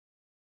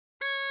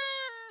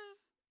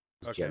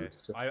Okay,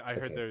 Gems. I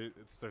heard Okay.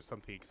 there's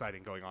something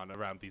exciting going on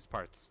around these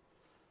parts.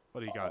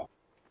 What do you got?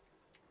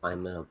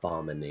 I'm an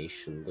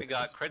abomination. We Look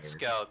got this crit hair.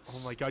 scouts.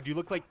 Oh my god, you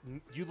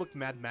look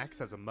Mad Max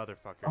as a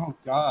motherfucker. Oh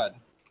god.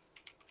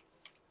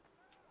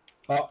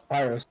 Oh,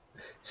 Pyros.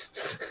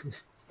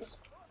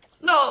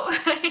 No!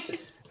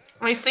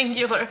 My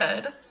singular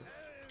head.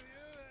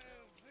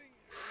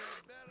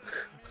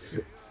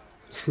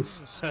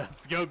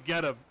 Let's go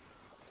get him.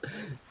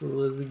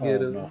 Let's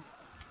get him. No.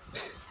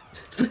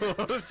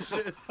 Oh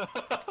shit.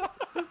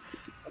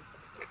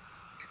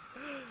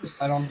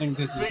 I don't think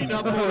this is Beat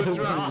up gonna on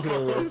the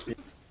work. drop.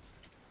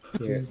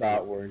 It's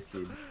not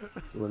working.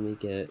 Let me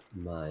get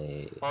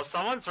my. Well,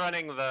 someone's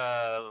running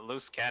the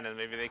loose cannon.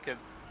 Maybe they could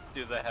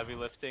do the heavy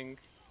lifting.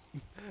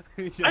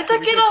 I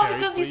took it off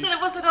because you said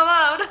it wasn't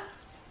allowed.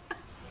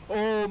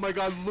 Oh my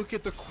god, look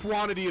at the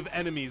quantity of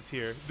enemies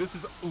here. This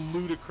is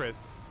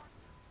ludicrous.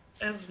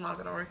 It's not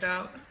gonna work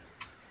out.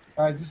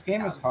 Guys, this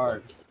game is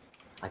hard.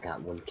 I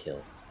got 1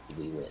 kill.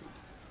 We win.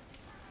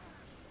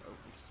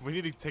 We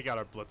need to take out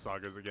our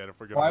Bloodsaugers again if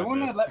we're gonna Why win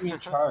won't it this. let me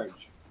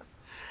charge?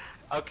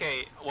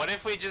 Okay, what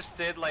if we just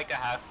did like a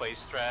halfway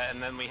strat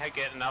and then we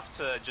get enough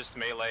to just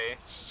melee?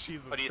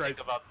 Jesus What do you Christ.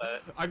 think about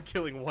that? I'm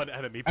killing 1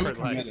 enemy I'm per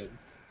life. committed.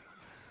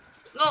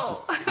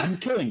 No! I'm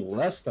killing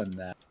less than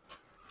that.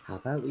 How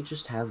about we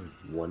just have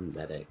 1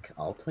 medic?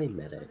 I'll play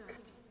medic.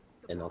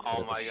 And I'll put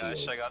Oh up a my gosh,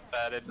 shield. I got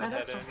batted in the head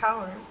Medics are in.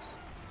 cowards.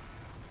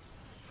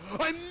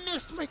 I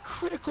missed my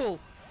critical!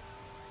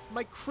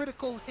 My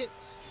critical hit!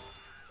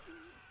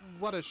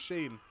 What a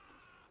shame.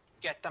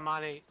 Get the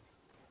money.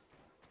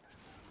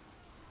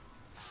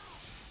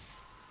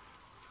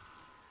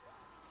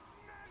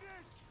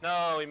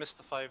 No, we missed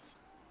the 5.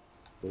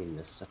 We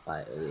missed a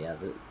fight. Yeah,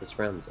 this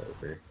round's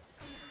over.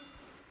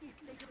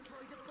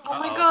 Oh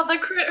my Uh-oh. god, the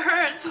crit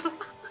hurts!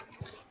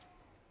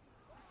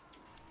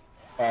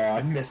 Oh,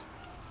 I missed.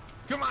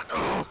 Come on!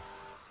 Oh!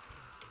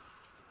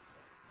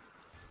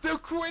 They're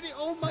quitting!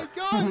 Oh my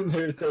god!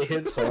 They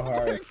hit so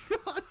hard. Oh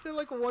my god! They're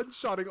like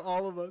one-shotting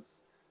all of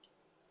us.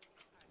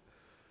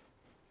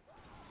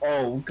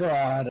 Oh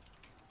god.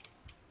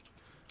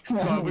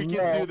 God, we can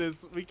No. do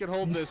this. We can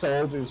hold These this.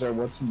 soldiers are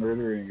what's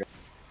murdering us.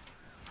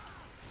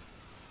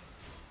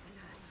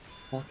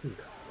 Fucking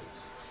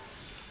Christ.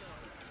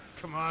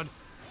 Come on.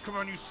 Come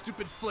on, you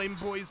stupid flame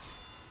boys.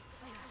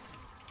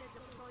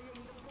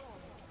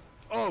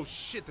 Oh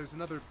shit, there's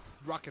another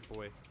rocket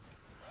boy.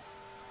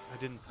 I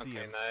didn't see Okay,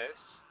 him.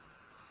 nice.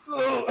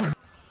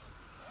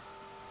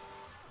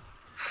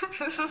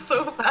 This is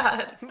so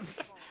bad.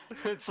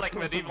 It's like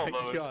medieval Oh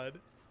my mode. god.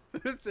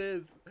 This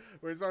is.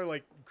 Where's our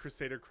like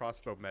Crusader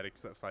crossbow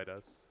medics that fight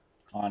us?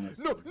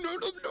 Honestly. No, no,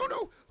 no, no,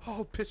 no!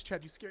 Oh, piss,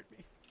 Chad, you scared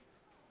me.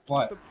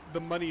 What? The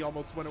money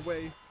almost went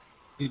away.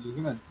 Dude, you're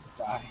gonna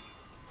die.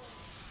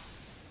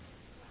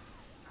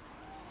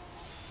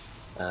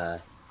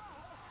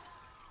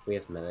 We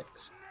have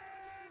medics.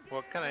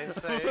 What can I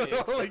say?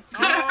 Like,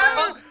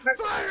 Oh,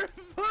 fire!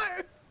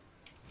 Fire!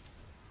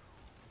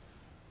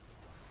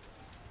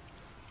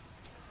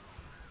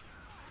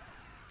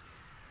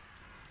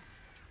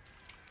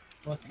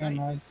 What can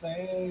I Nice.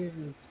 say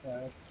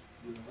except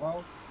you're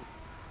welcome?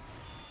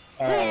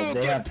 Oh,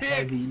 They get have picked!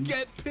 heavy.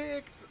 Get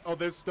picked! Oh,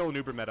 there's still an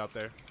Ubermed out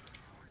there.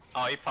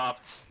 Oh, he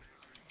popped.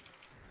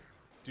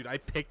 Dude, I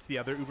picked the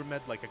other Ubermed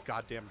like a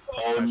goddamn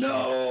Oh professional.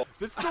 no!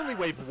 This is only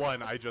wave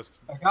 1, I just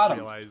I got him.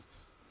 realized.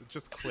 It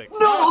just clicked. No!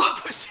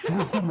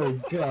 Oh my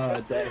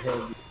god, that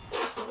heavy.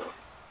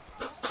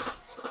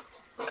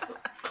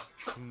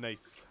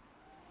 Nice.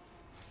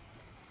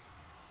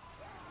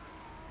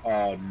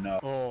 Oh no.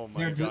 Oh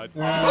my They're god.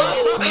 they're-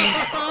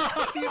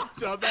 You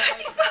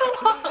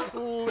dumbass!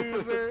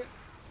 Loser!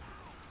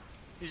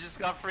 You just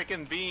got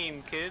freaking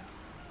bean, kid.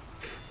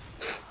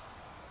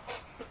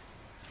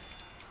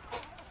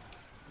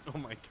 Oh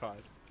my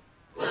god.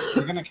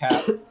 You're gonna cap.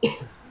 Uh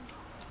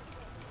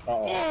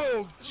oh.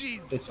 Oh,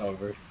 jeez! It's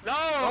over. No!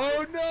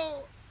 Oh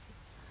no!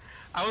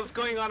 I was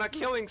going on a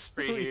killing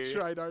spree We here.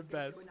 tried our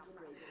best.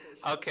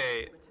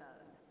 Okay.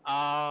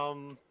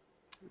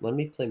 Let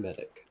me play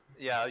medic.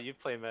 Yeah, you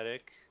play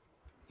medic.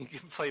 You can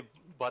play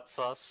butt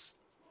sauce.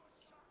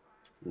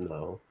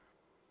 No.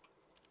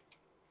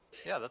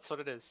 Yeah, that's what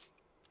it is.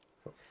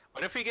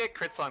 What if we get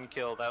crits on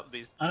kill? That would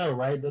be... I know,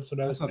 right? That's what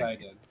I was That's what I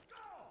thinking.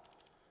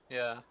 did.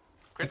 Yeah.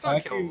 Crits If on I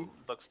kill can-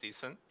 looks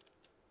decent.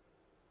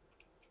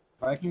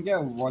 If I can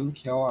get 1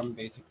 kill, I'm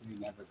basically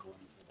never going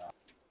to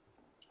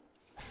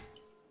die.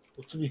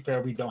 Well, to be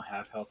fair, we don't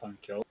have health on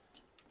kill.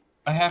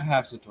 I have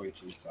half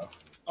Satoichi, so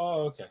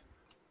Oh, okay.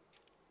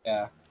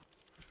 yeah,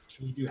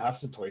 Should we do half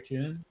Satoichi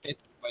then?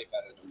 it's way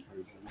better than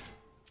Persian.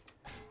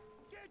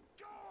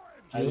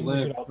 I think we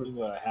live should all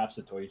do half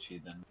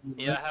Satoichi then.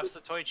 Yeah, have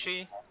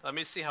Satoichi. Let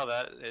me see how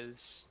that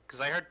is. Because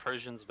I heard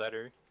Persian's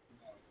better.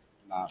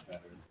 Not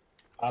better.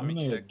 I'm Let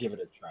me gonna check. give it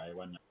a try.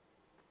 Why not?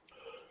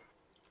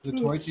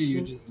 Satoichi,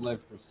 you just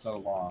live for so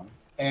long,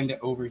 and it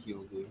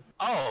overheals you.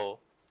 Oh!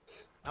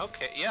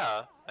 Okay,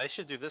 yeah. I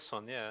should do this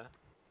one, yeah.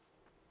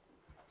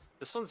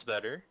 This one's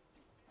better.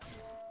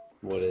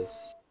 What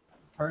is?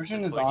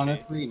 Persian is Twitchy.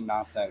 honestly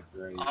not that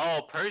great.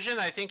 Oh, Persian,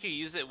 I think you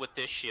use it with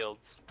this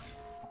shields.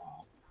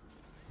 Aw.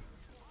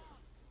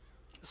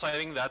 So I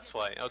think that's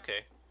why. Okay.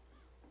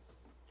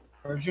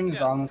 Persian is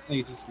Yeah.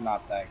 honestly just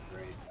not that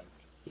great.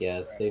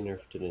 Yeah, they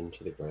nerfed it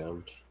into the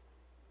ground.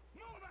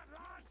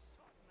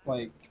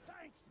 Like,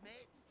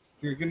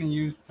 if you're gonna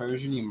use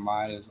Persian, you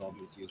might as well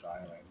just use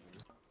Islander.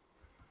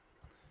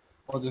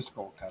 Or just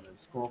Skull Cutter.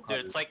 Skull Dude, Cutter.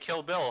 it's like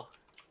Kill Bill.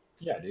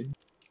 Yeah, dude.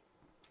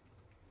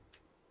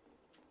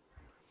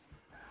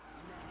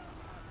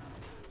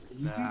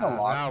 You think a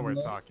lot now of we're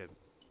them, talking.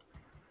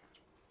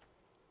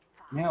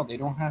 No, they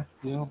don't have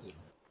to build it.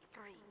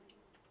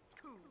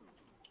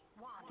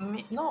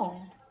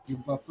 No. You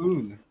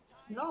buffoon.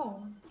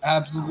 No.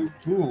 Absolute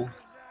fool.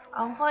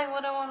 I'm playing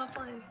what I want to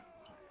play.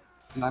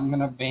 And I'm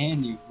gonna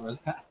ban you for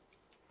that,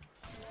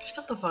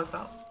 Shut the fuck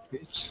up,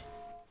 bitch.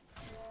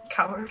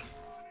 coward.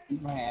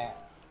 Eat my ass.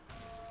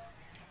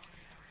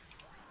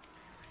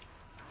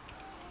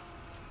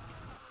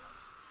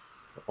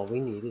 All we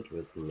needed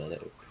was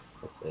medic.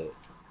 That's it.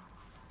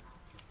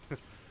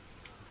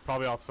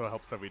 Probably also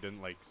helps that we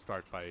didn't like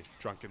start by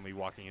drunkenly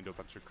walking into a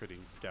bunch of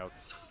critting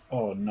scouts.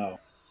 Oh no.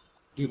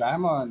 Dude,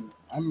 I'm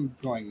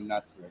going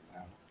nuts right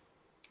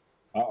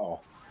now. Uh-oh.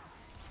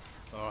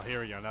 Oh,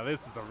 here we go. Now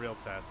this is the real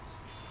test.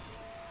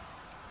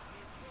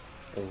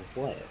 Oh,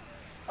 what?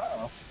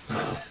 Uh-oh.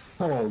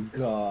 Oh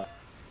god.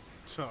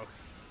 Oh,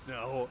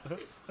 no.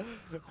 This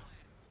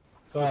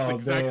Oh, is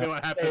exactly man.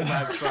 what happened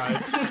last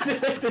time.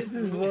 This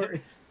is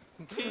worse.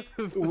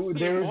 Ooh,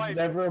 there was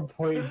never a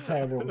point in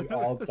time where we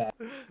all died.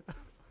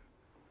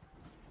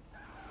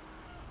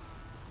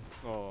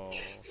 Oh.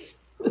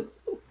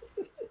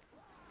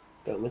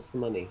 Don't miss the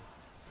money.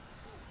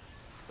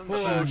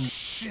 Oh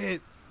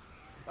shit!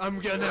 I'm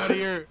getting out of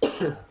here.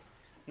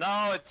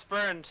 No, it's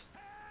burned.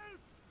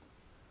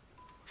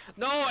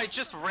 No, I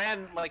just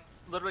ran like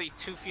literally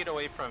 2 feet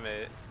away from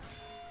it.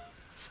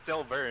 It's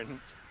still burned.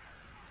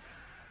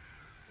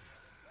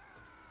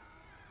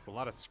 There's a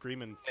lot of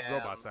screaming Damn.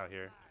 robots out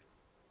here.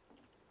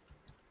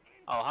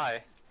 Oh,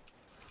 hi.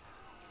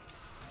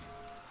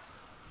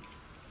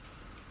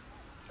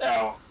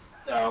 Ow.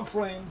 Ow,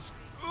 flames.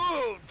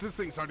 Oh, this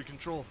thing's hard to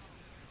control.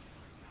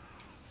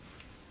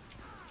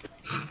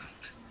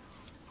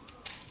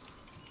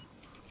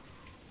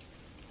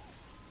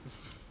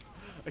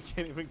 I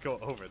can't even go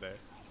over there.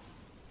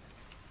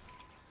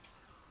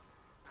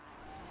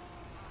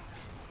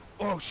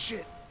 Oh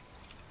shit!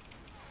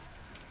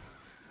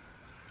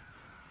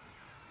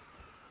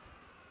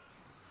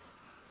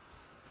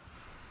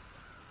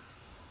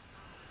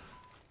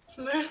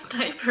 Their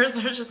snipers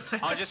are just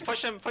like. Oh, just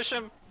push him, push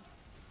him.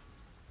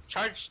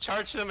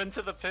 Charge them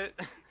into the pit.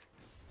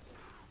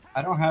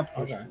 I don't have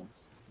push. Okay.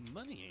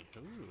 Money.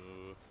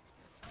 Ooh.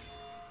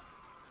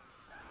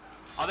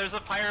 Oh, there's a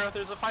pyro,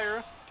 there's a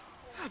pyro.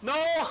 No,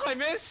 I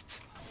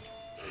missed.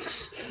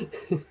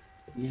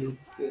 You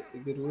did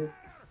good work.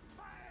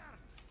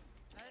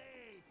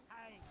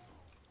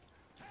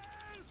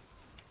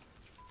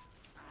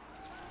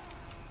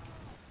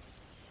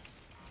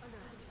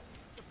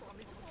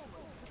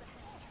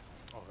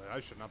 Oh, I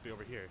should not be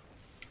over here.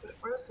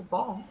 Where's the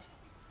ball?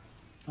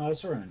 Oh,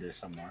 it's around here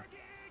somewhere.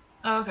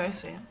 Oh, okay, I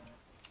see it.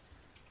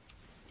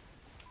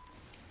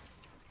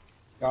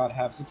 God,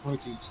 Hapsatoid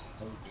is just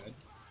so good.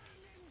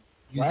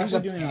 We're Using actually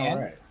the doing pan,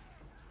 alright.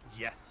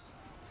 Yes.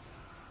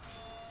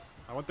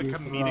 I want the Dude,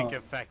 comedic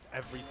effect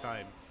every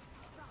time.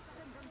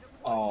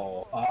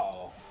 Oh,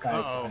 uh-oh.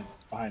 Guys, Uh-oh.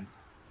 behind.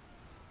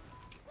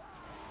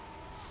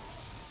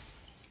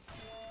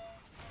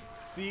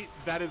 See,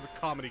 that is a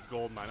comedy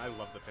goldmine. I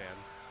love the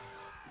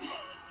pan.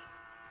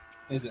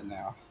 is it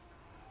now?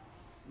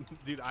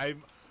 Dude, I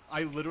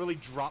literally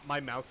drop my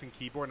mouse and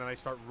keyboard and I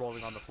start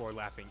rolling on the floor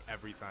laughing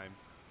every time.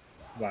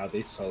 Wow,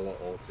 they solo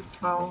ulted.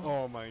 Oh.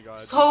 Oh my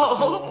god. So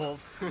So old.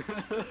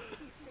 old.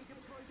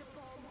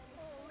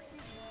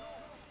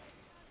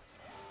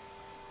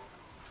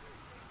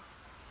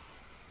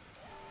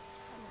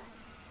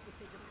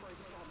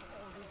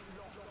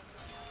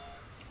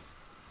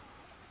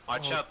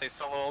 Watch out, they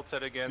solo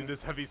ulted again. Dude,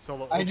 this heavy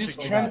solo. I ulting just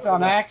is- tripped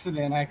on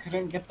accident. I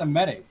couldn't get the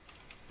medic.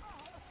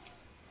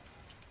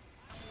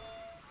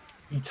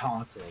 He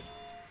taunted.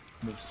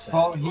 Move set.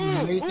 Well, he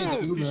Ooh, raised it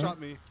ooh, too, he bro. shot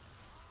me.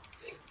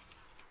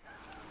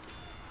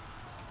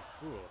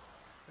 Ooh,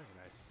 very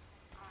nice.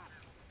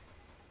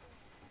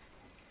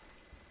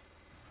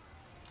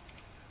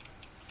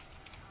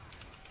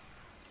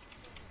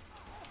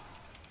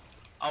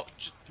 Oh,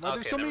 just, No, okay,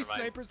 there's so many never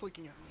mind. snipers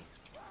looking at me.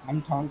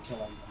 I'm taunt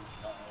killing them.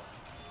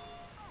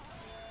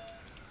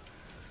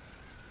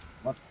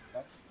 What the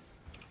fuck?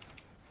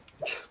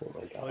 Oh my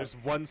Well, god. there's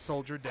one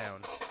soldier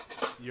down.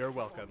 You're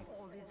welcome.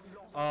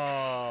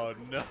 Oh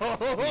no!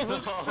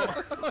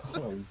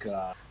 Oh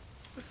god.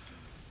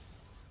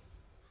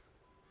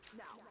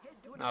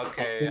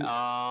 Okay, This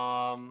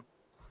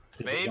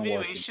isn't maybe we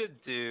working. should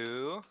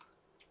do.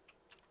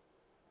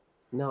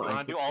 No, You I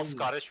wanna do think all we-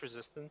 Scottish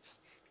resistance?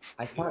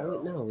 I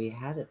thought no, we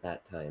had it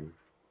that time.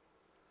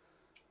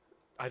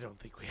 I don't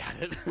think we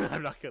had it.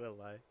 I'm not gonna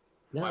lie.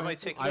 No, Why am I I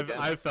think- taking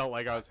I felt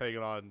like I was hanging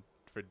on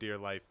for dear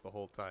life the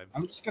whole time.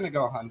 I'm just gonna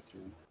go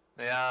Huntsman.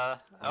 Yeah.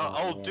 Oh,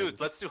 Oh, oh, dude,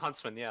 let's do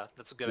Huntsman. Yeah,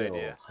 that's a good Yo,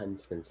 idea.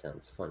 Huntsman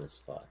sounds fun as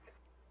fuck.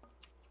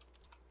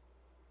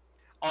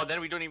 Oh,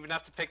 then we don't even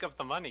have to pick up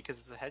the money because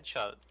it's a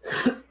headshot.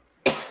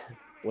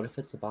 What if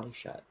it's a body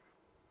shot?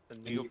 Then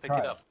And you go you pick try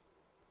it it. up.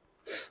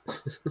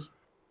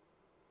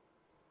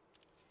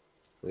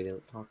 We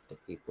don't talk to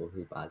people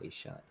who body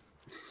shot.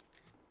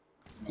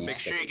 Make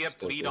sure you get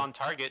bleed explosive. on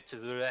target to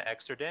do that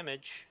extra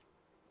damage.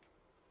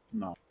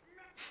 No.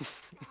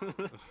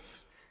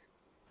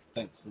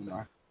 Thanks,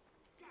 Umar.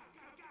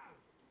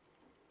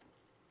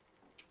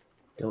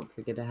 Don't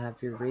forget to have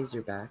your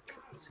razorback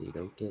so you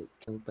don't get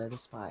killed by the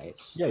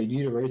spies. Yeah, you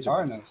need a There razor.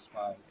 are no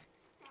spies.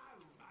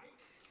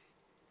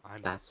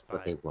 I'm That's a spy.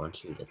 what they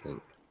want you to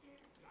think.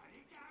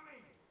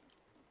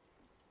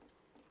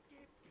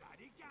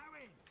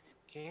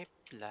 Keep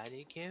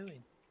bloody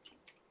going.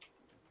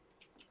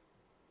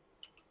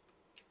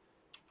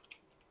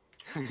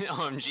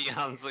 OMG,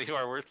 Hansel, you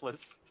are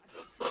worthless.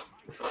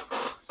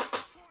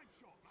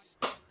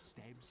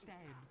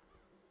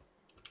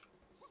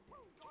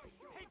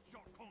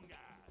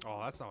 Oh,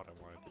 that's not what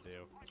I wanted to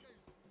do.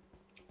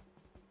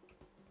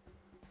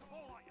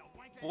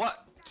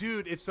 What?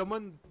 Dude, if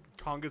someone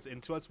congas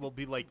into us, we'll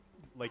be like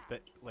the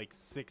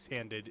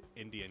six-handed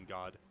Indian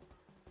god.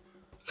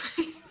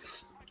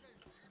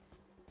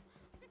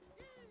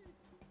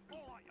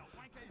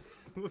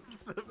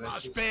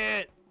 Mosh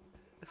pit!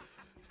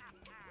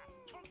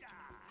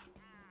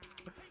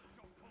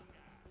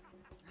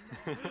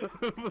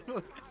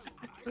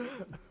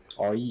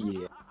 Oh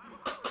yeah.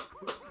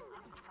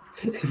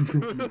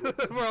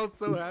 We're all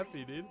so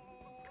happy, dude.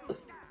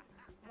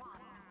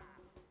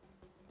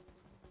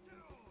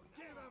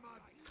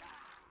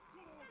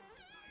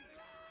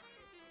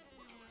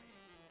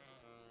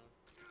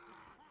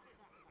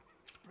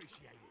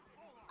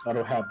 I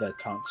don't have that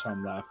taunt, so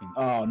I'm laughing.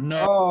 Oh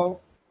no! Oh!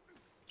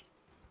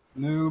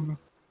 Noob.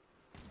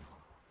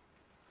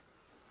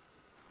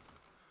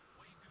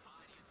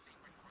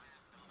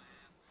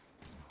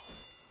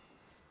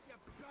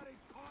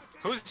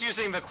 Who's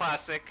using the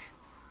classic?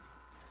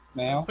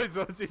 Male.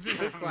 So it's easy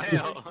to find.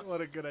 Mail. What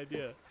a good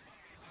idea.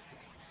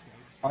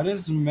 Why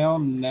does Mel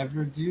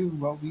never do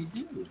what we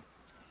do?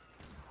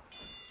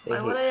 They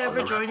Why would I hate ever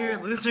fun. join your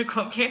loser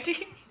club,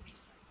 Candy?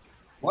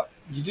 What?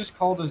 You just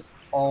called us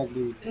all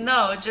losers.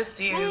 No, just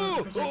you Ooh,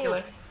 in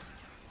particular.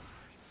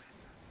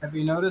 Have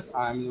you noticed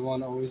I'm the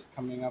one always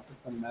coming up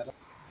with the meta?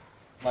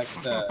 Like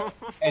the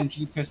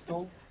NG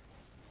pistol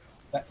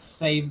that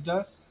saved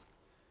us?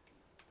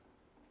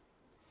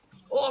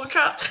 Oh, I'm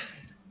trapped.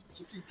 That's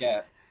what you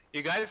get.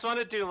 You guys want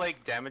to do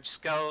like damage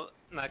scout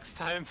next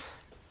time?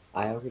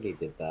 I already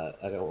did that.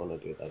 I don't want to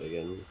do that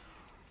again.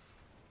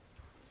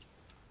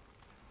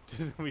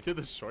 Dude, we did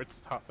the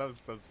shortstop. That was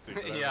so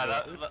stupid.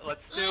 Yeah,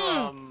 let's do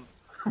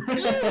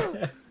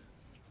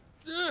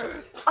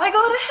I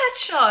got a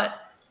headshot.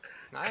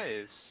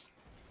 Nice.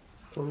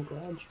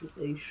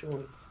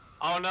 Congratulations.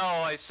 Oh no,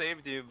 I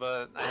saved you,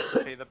 but I had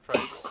to pay the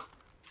price.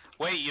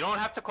 Wait, you don't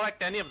have to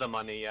collect any of the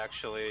money,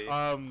 actually.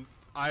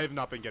 I've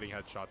not been getting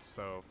headshots,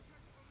 so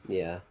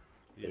Yeah.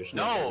 There's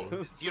no,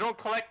 money. you don't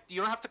collect.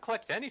 You don't have to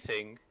collect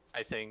anything.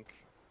 I think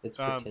It's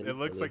it pretend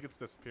looks money. like it's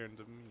disappearing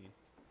to me.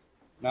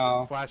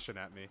 No. It's flashing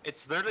at me.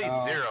 it's literally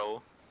No.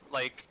 zero.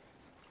 Like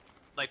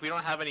we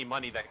don't have any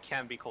money that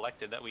can be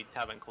collected that we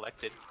haven't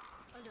collected.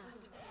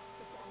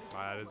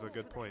 That is a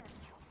good point.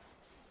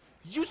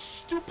 You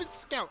stupid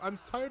scout! I'm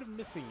tired of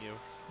missing you.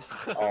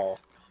 Oh.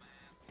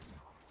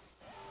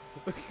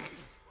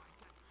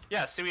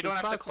 Yeah, see, we don't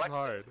have to This class is collect.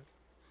 hard.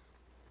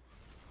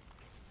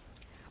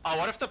 Oh,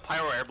 what if the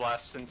pyro air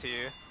blasts into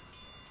you?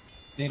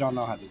 They don't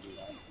know how to do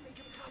that.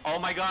 Oh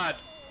my god!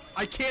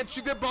 I can't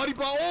shoot their body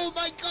ball. Oh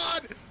my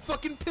god!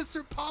 Fucking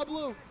Pisser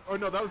Pablo. Or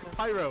no, that was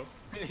Pyro.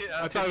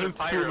 Yeah, I thought it Mr. was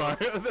Pyro. Kumar.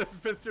 That's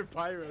Mr.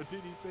 Pyro,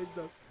 dude. He saved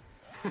us.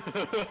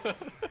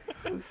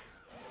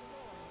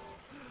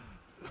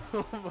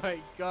 Oh my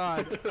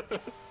god.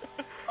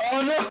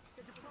 Oh no!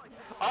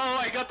 Oh,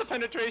 I got the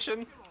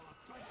penetration.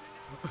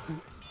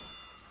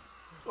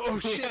 Oh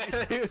shit.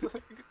 Yes.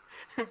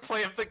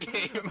 Play up the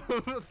game.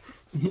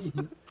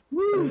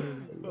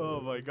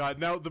 Oh my god.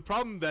 Now the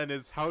problem then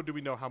is how do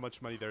we know how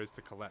much money there is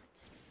to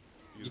collect?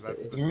 Because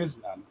that's the... There is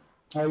none.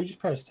 Oh, you just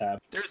press tab.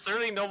 There's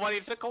certainly no money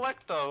to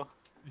collect, though.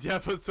 Yeah,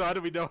 but so how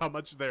do we know how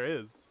much there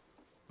is?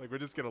 Like we're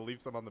just gonna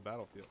leave some on the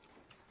battlefield.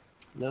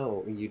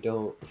 No, you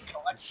don't.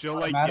 She'll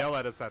like Automatic- yell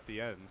at us at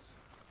the end.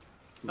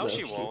 No,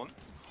 she won't.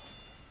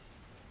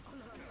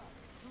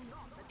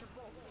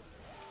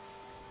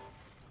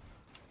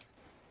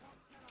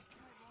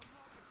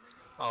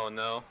 Oh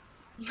no.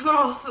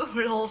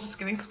 We're all just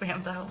getting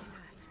spammed out.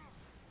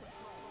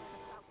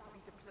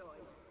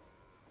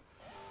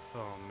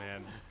 Oh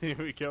man, here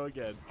we go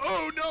again.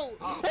 Oh no!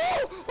 Oh!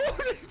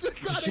 Oh!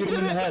 God, Shoot him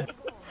in the head.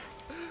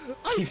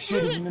 I Keep did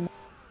shooting it! him in the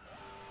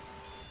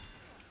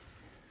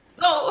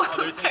No! Oh,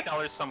 there's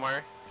 $8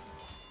 somewhere.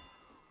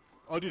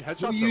 Oh dude,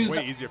 headshots use are way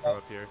the- easier from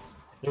up here.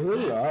 They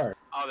really are.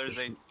 Oh, there's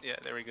 8. Yeah,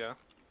 there we go.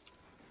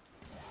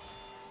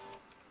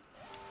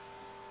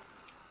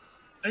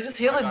 I just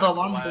hear like the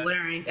alarm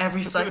blaring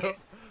every second.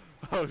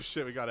 Oh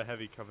shit, we got a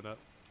heavy coming up.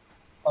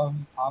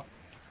 Up.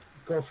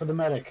 Go for the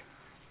medic.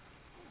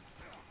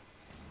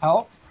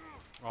 Help.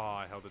 Oh,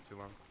 I held it too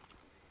long.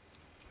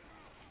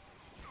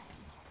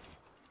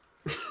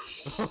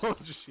 Oh,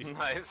 jeez.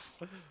 Nice.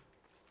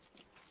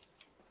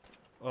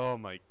 Oh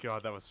my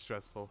god, that was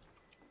stressful.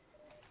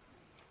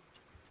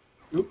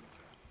 Oop.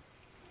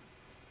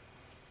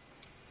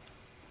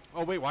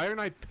 Oh wait, why aren't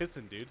I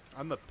pissing, dude?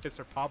 I'm the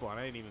pisser Pablo, and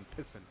I ain't even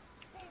pissing.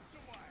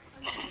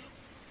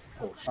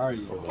 Oh, are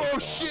you? Oh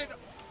shit!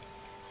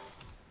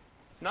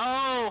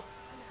 No!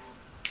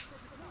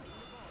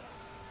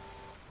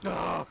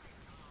 Oh,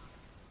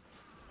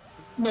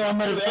 No,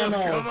 I'm out of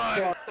ammo. come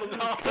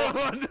on! Come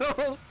on,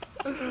 no!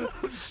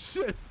 Oh,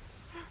 shit!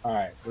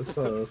 Alright,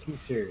 let's be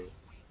serious.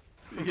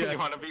 Yeah, You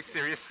want to be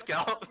serious,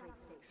 Scout?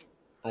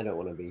 I don't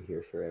want to be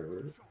here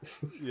forever.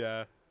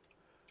 yeah.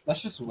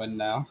 Let's just win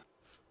now.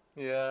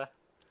 Yeah.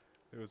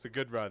 It was a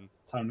good run.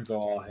 Time to go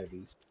all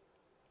heavies.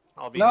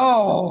 I'll be No!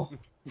 All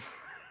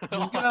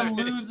He's gonna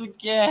heavy. lose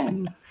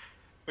again.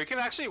 We can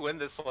actually win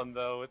this one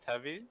though with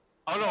heavy.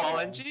 Oh no, all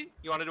NG?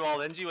 You want to do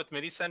all NG with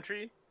mini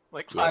sentry?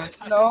 Like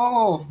Yes.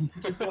 No.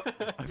 I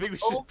think we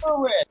should.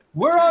 Over with.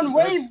 We're on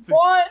wave Let's do-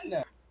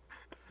 1.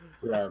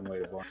 We're on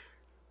wave 1.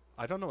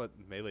 I don't know what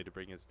melee to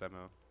bring as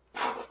demo.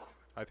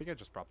 I think I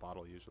just brought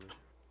bottle usually.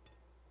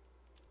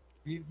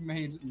 We've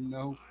made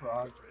no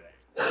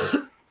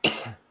progress.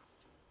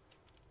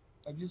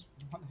 I just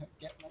want to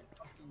get my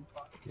fucking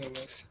butt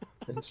killer.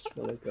 I just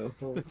want to go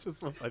home. I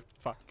just want my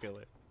fuck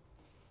killer.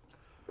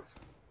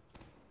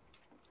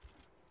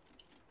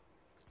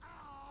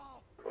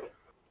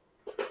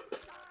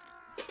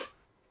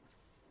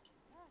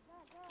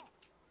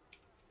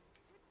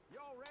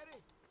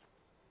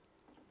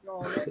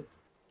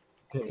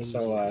 Okay,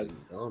 so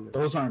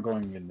those aren't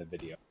going in the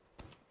video.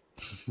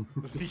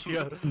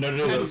 Yeah. No,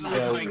 It's not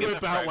We'll going in the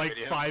whip out frag like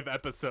video. 5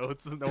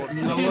 episodes. No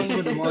one, No one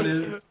would want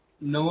to.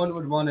 No one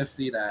would want to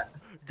see that.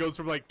 goes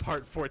from like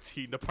part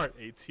 14 to part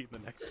 18 the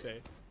next day.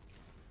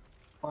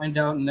 Find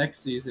out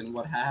next season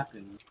what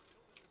happened.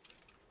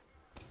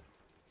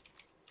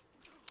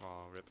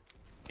 Oh, rip.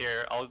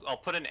 Here, I'll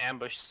put an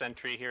ambush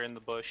sentry here in the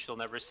bush. They'll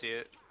never see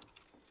it.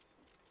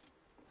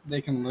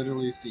 They can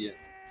literally see it.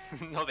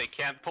 No, they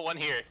can't. Put one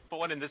here. Put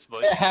one in this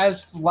bush. It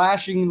has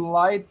flashing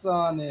lights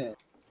on it.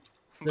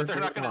 But they're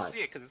not gonna robots. see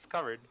it because it's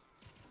covered.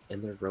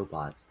 And they're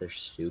robots. They're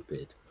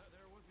stupid.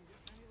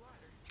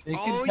 They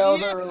can Oh, tell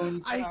yeah! their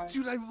own time.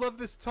 Dude, I love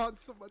this taunt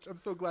so much. I'm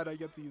so glad I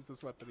get to use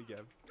this weapon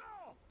again.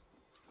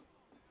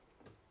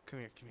 Come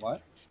here, come here.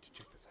 What?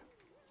 Check this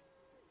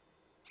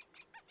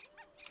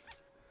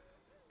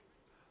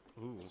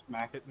out. Ooh,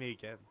 Smack. hit me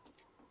again.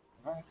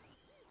 Alright.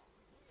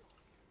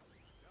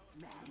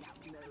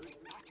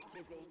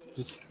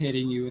 Just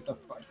hitting you with a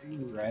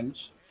fucking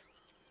wrench.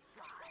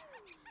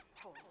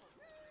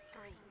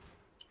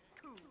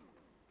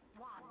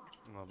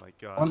 Oh my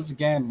god. Once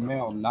again,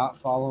 Mill not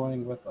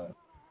following with us.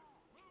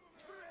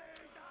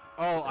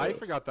 Oh, I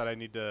forgot that I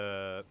need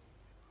to...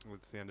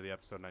 It's the end of the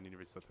episode and I need to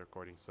restart the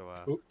recording, so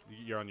Oop.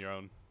 you're on your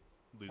own,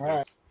 losers.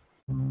 Alright.